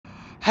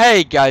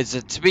Hey guys,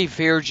 it's me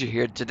Fearagen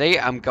here. Today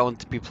I'm going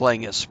to be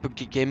playing a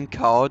spooky game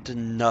called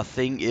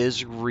Nothing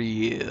Is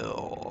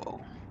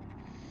Real.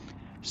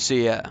 So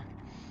yeah,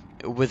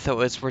 without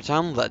waste more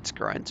time, let's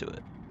go into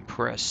it.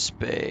 Press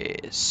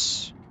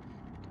space.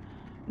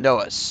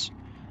 Notice,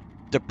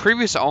 the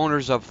previous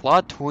owners of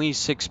Lot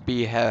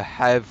 26B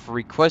have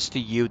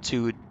requested you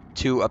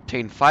to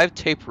obtain 5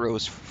 tape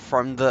reels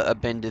from the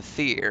abandoned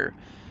theater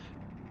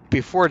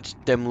before its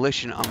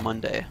demolition on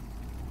Monday.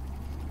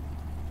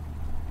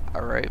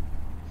 Alright.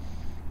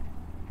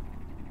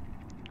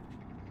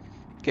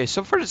 Okay,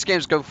 so for this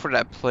game's go for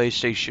that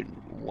PlayStation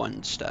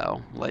 1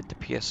 style, like the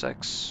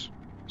PSX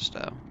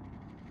style.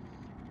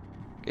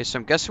 Okay, so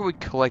I'm guessing we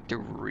collect the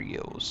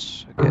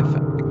reels.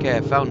 Okay, I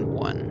found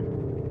one.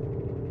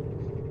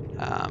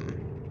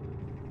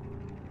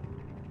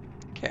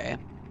 Okay.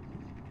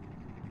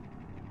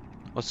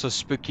 What's so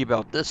spooky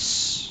about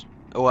this?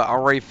 Oh, I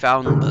already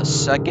found the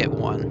second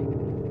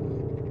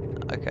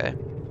one. Okay.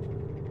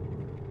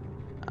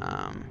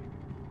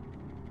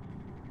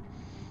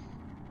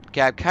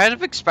 Okay, I'm kind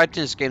of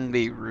expecting this game to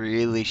be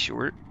really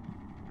short.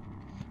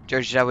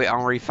 Judging that we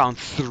already found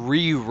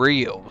 3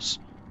 reels.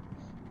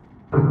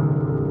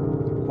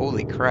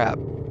 Holy crap.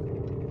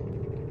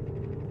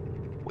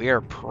 We are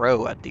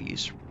pro at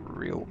these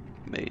reel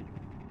mate.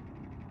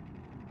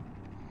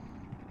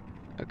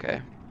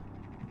 Okay.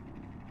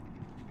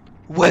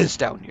 What is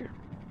down here?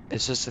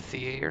 Is this a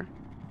theater?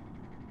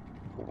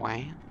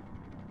 Why?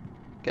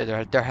 Okay,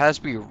 there has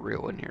to be a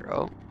reel in here.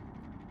 Oh.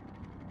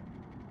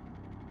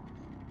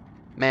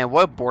 Man,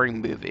 what a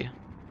boring movie.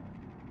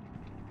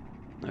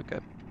 Okay.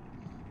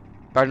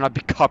 Better not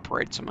be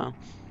copyright somehow.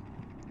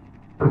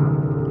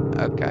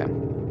 Okay.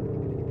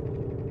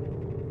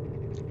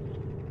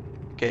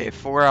 Okay,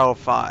 4 out of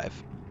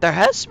 5. There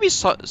has to be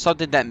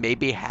something that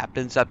maybe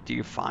happens after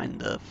you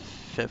find the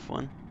 5th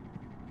one.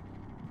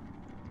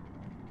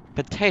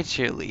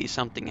 Potentially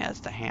something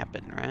has to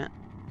happen, right?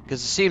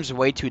 Because it seems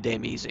way too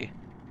damn easy.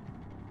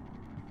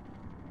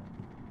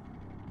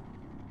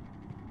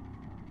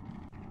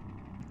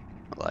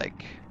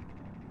 Like,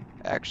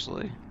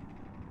 actually.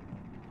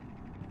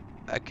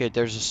 Okay,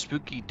 there's a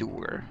spooky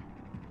door.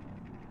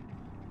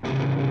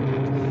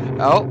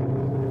 Oh.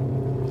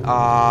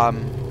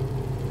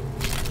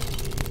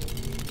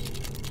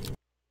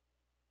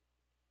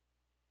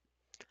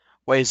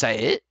 Wait, is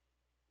that it?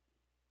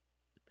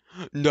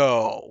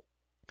 No.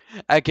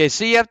 Okay,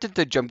 see you after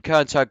the jump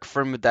cut, so I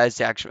confirm if that is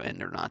the actual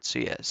end or not. So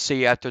yeah,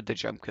 see you after the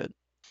jump cut.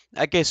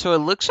 Okay, so it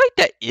looks like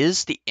that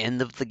is the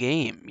end of the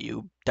game.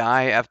 You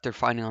die after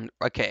finding on.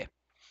 Okay,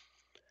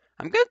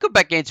 I'm gonna go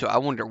back into it. I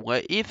wonder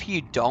what if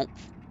you don't.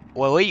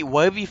 Well, wait,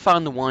 what if you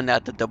found the one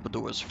at the double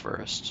doors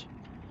first?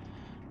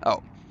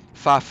 Oh,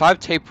 five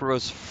tape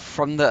reels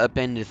from the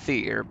abandoned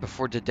theater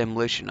before the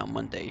demolition on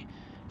Monday.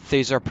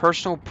 These are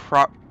personal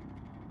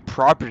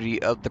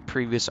property of the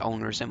previous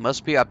owners and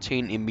must be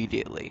obtained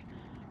immediately.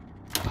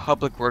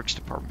 Public Works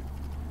Department.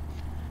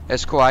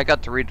 That's cool. I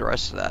got to read the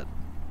rest of that.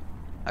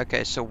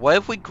 Okay, so what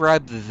if we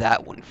grab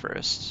that one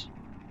first?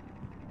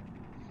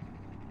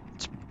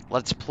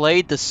 Let's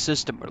play the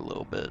system a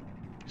little bit.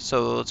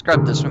 So let's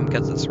grab this one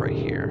because it's right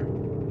here.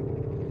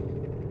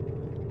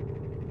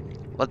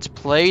 Let's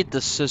play the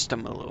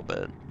system a little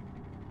bit.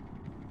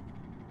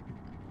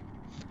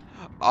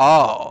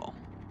 Oh.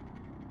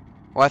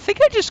 Well, I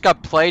think I just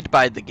got played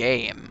by the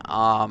game.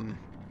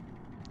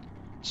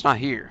 It's not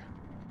here.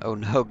 Oh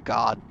no,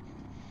 God.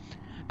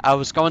 I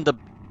was going to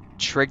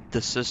trick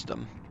the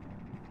system.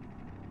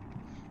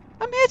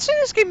 I mean, I'd say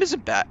this game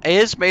isn't bad. It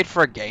is made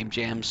for a game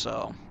jam,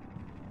 so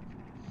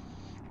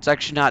it's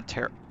actually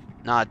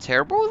not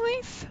terrible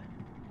length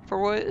for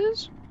what it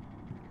is.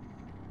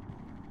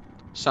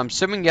 So I'm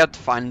assuming you have to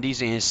find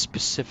these in a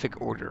specific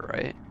order,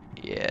 right?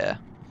 Yeah.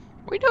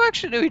 We do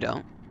actually do we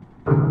don't.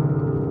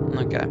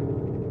 Okay.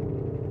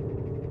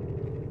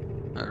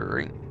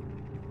 Alright.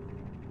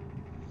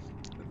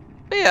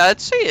 But yeah,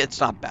 I'd say it's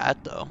not bad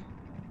though.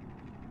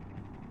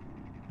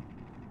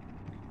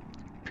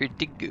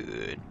 Pretty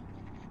good.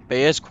 But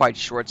it is quite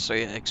short, so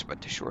you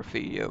expect a short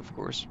video, of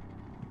course.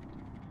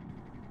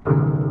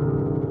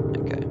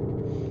 Okay.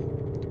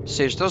 So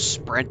there's no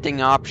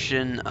sprinting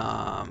option.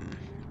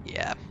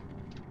 Yeah.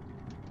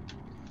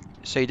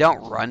 So you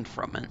don't run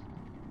from it.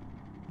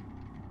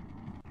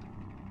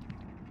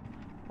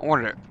 I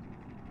wonder,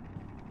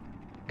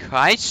 can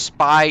I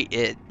spy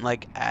it,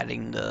 like,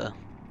 adding the...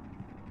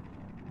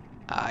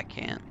 I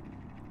can't.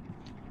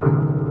 I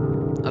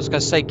was gonna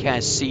say, can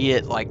I see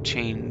it, like,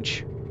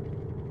 change?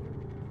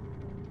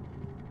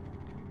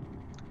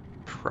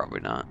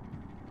 Probably not.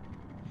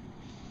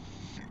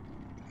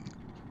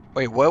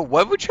 Wait, what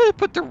would we try to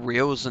put the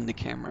reels in the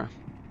camera?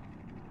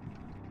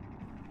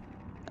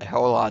 A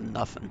whole lot of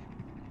nothing.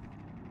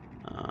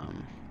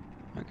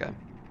 Okay.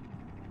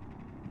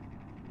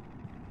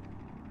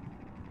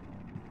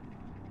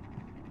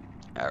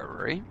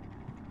 Alright.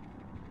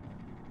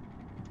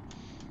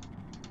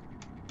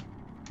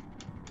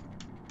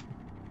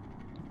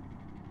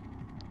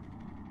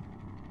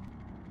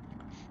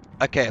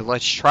 Okay,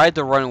 let's try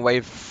to run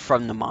away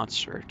from the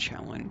monster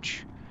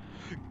challenge.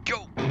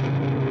 Go!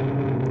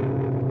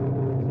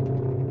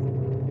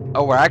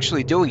 Oh, we're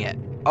actually doing it.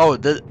 Oh,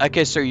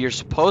 okay, so you're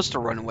supposed to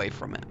run away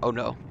from it. Oh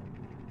no.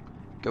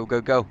 Go,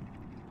 go, go.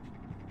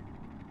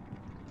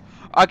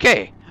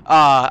 Okay.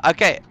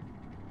 Okay.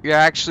 You're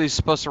actually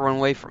supposed to run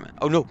away from it.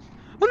 Oh no.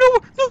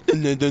 Oh no.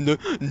 No, no, no, no,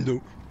 no.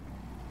 No.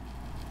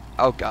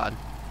 Oh god.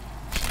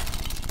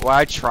 Well,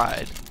 I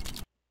tried.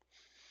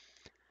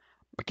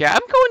 Okay, I'm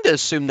going to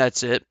assume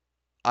that's it.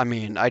 I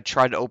mean, I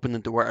tried to open the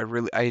door.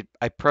 I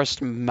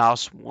pressed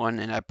mouse 1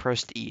 and I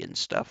pressed E and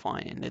stuff on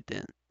it, and it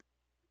didn't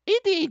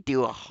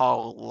do a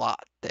whole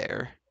lot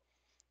there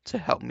to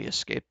help me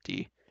escape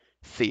the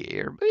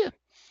theater. But yeah,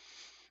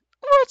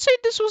 well, I'd say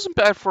this wasn't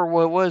bad for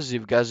what it was.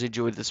 If you guys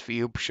enjoyed this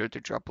video, be sure to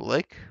drop a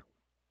like,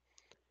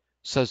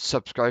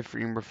 subscribe for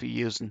more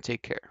videos, and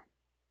take care.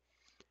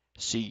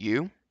 See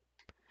you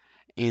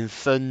in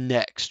the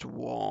next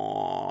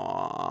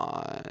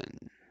one.